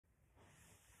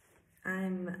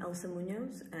I'm Elsa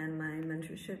Muñoz, and my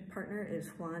mentorship partner is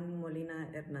Juan Molina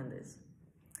Hernandez.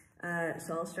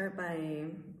 So I'll start by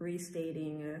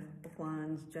restating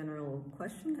Juan's general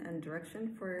question and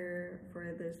direction for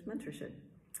this mentorship.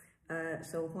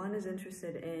 So Juan is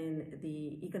interested in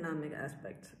the economic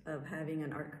aspect of having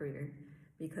an art career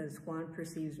because Juan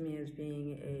perceives me as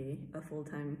being a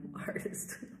full-time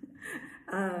artist.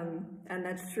 And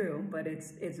that's true, but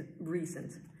it's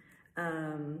recent.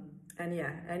 And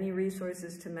yeah, any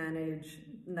resources to manage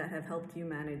that have helped you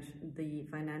manage the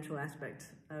financial aspect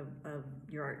of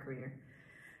your art career.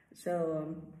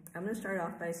 So I'm gonna start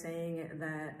off by saying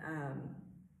that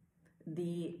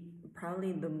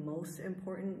probably the most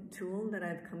important tool that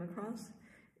I've come across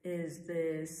is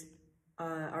this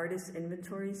artist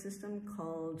inventory system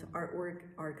called Artwork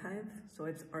Archive. So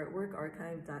it's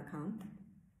artworkarchive.com.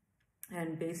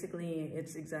 And basically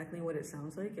it's exactly what it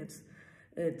sounds like.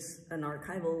 It's an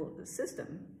archival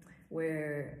system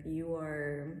where you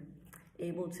are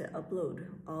able to upload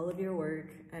all of your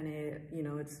work, and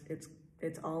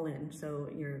it's all in. So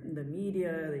the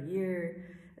media, the year,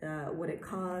 what it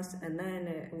costs, and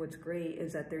then what's great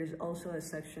is that there's also a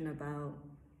section about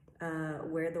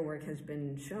where the work has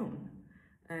been shown,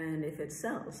 and if it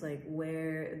sells, like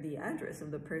where the address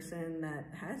of the person that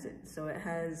has it. So it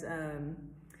has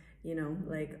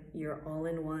like your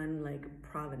all-in-one like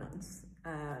provenance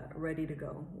ready to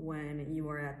go when you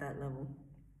are at that level.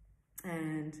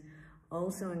 And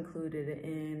also included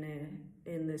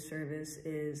in this service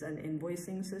is an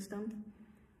invoicing system.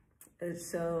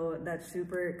 So that's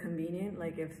super convenient.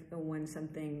 Like when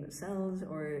something sells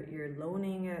or you're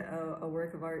loaning a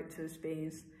work of art to a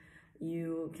space,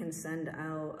 you can send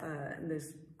out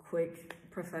this quick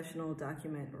professional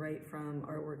document right from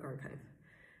Artwork Archive.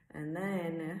 And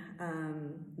then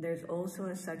there's also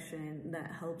a section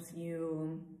that helps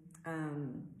you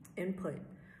input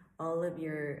all of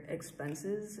your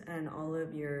expenses and all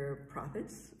of your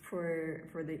profits for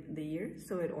the year.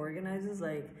 So it organizes,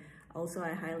 like, also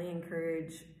I highly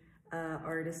encourage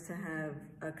artists to have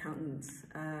accountants.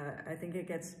 I think it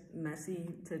gets messy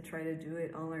to try to do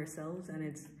it all ourselves, and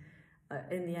it's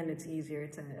in the end it's easier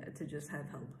to just have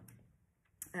help.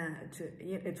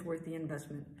 It's worth the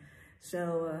investment.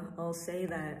 So I'll say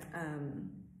that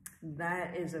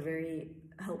that is a very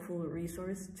helpful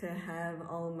resource to have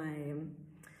all my,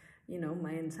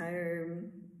 my entire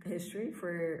history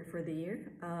for the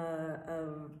year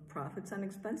of profits and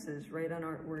expenses right on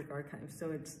Artwork Archive.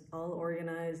 So it's all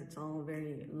organized, it's all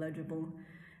very legible,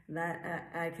 that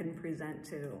I can present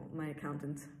to my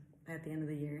accountant at the end of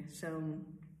the year. So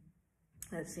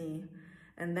let's see.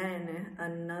 And then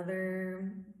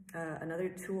another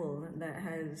tool that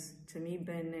has, to me,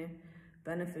 been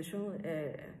beneficial,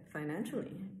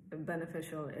 financially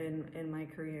beneficial in my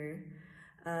career,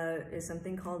 is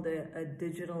something called a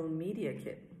digital media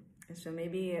kit. So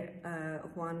maybe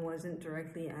Juan wasn't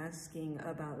directly asking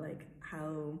about like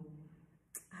how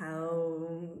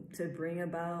to bring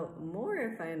about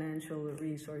more financial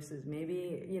resources.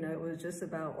 Maybe, it was just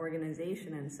about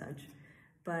organization and such.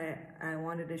 But I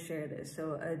wanted to share this.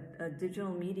 So a digital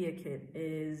media kit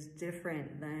is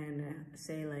different than,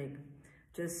 say, like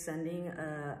just sending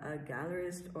a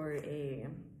gallerist or a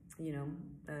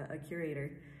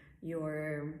curator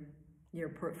your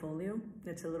portfolio.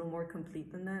 It's a little more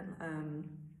complete than that.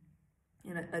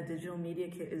 And a digital media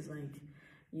kit is like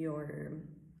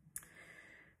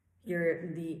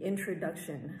the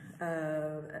introduction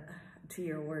to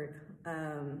your work,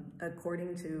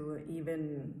 according to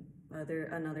even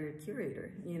another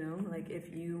curator, like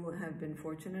if you have been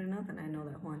fortunate enough, and I know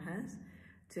that Juan has,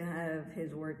 to have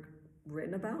his work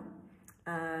written about,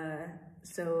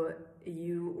 so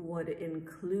you would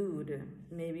include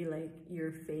maybe like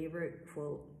your favorite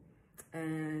quote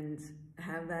and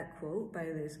have that quote by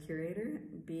this curator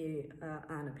be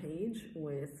on a page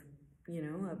with,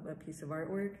 a piece of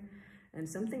artwork, and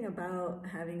something about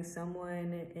having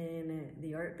someone in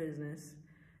the art business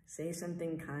say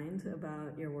something kind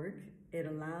about your work. It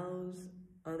allows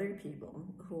other people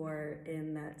who are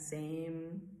in that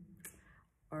same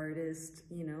artist,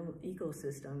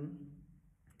 ecosystem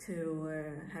to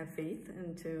have faith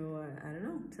and to,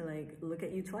 to like look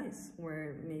at you twice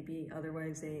where maybe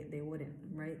otherwise they wouldn't,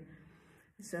 right?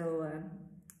 So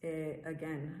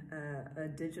again, a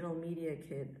digital media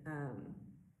kit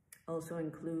also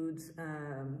includes,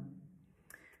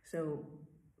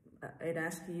 it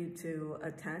asks you to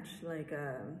attach like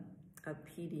a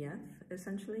PDF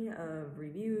essentially of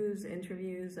reviews,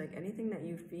 interviews, like anything that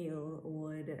you feel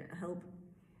would help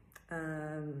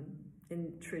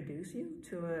introduce you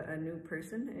to a new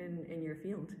person in your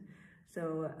field.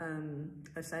 So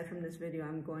aside from this video,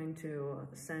 I'm going to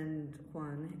send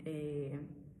Juan a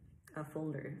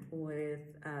folder with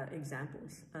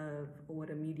examples of what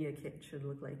a media kit should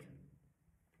look like.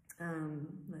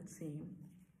 Let's see.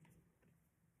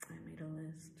 I made a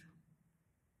list.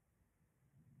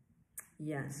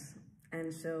 Yes.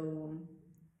 And so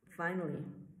finally,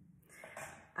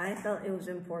 I felt it was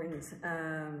important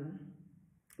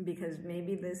because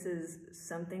maybe this is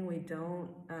something we don't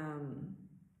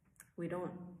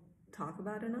talk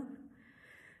about enough.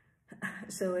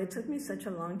 So it took me such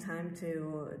a long time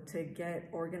to get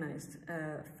organized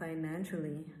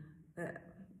financially.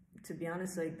 To be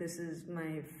honest, like this is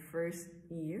my first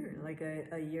year, like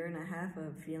a year and a half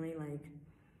of feeling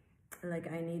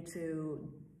like I need to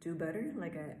do better,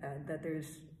 like that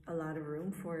there's a lot of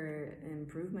room for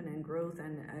improvement and growth.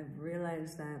 And I've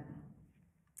realized that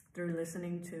through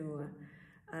listening to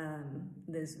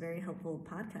this very helpful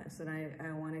podcast that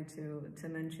I wanted to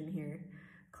mention here,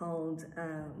 called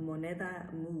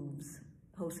Moneda Moves,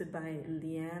 hosted by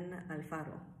Leanne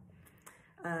Alfaro.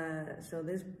 So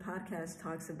this podcast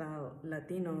talks about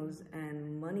Latinos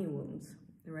and money wounds,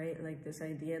 right? Like this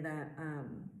idea that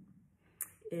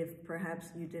if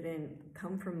perhaps you didn't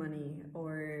come from money,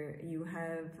 or you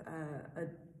have a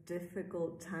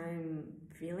difficult time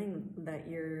feeling that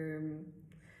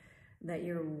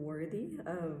you're worthy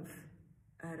of,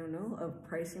 I don't know, of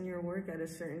pricing your work at a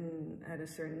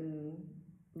certain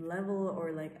level,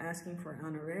 or like asking for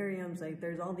honorariums. Like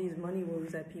there's all these money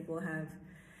wounds that people have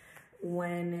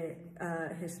when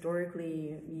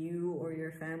historically you or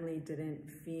your family didn't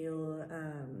feel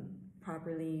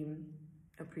properly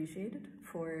appreciated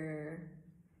for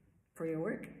your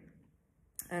work.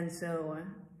 And so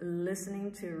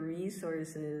listening to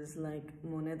resources like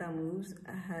Moneda Moves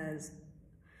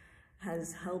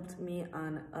has helped me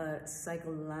on a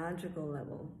psychological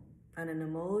level, on an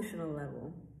emotional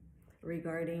level,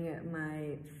 regarding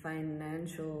my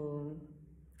financial,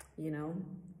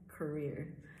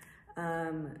 career.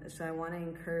 So I want to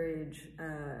encourage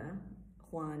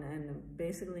Juan, and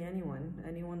basically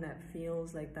anyone that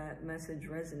feels like that message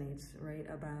resonates, right,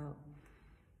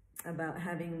 about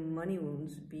having money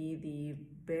wounds be the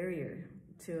barrier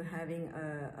to having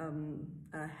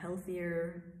a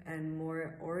healthier and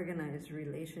more organized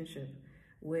relationship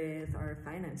with our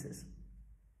finances.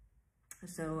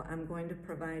 So I'm going to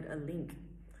provide a link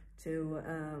to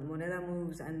Moneda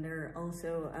Moves, and there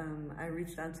also, I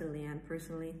reached out to Leanne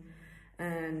personally,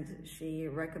 and she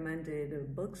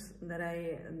recommended books that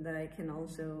I can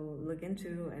also look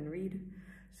into and read.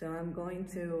 So I'm going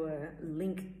to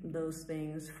link those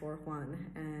things for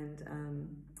Juan, and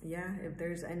yeah, if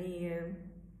there's any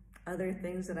other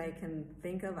things that I can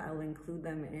think of, I'll include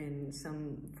them in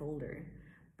some folder.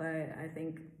 But I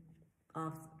think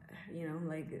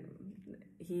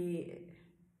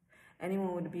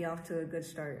anyone would be off to a good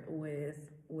start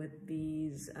with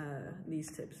these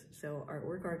tips. So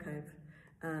artwork archive,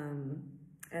 and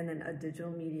then a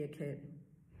digital media kit,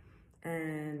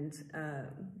 and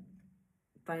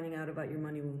finding out about your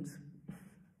money wounds.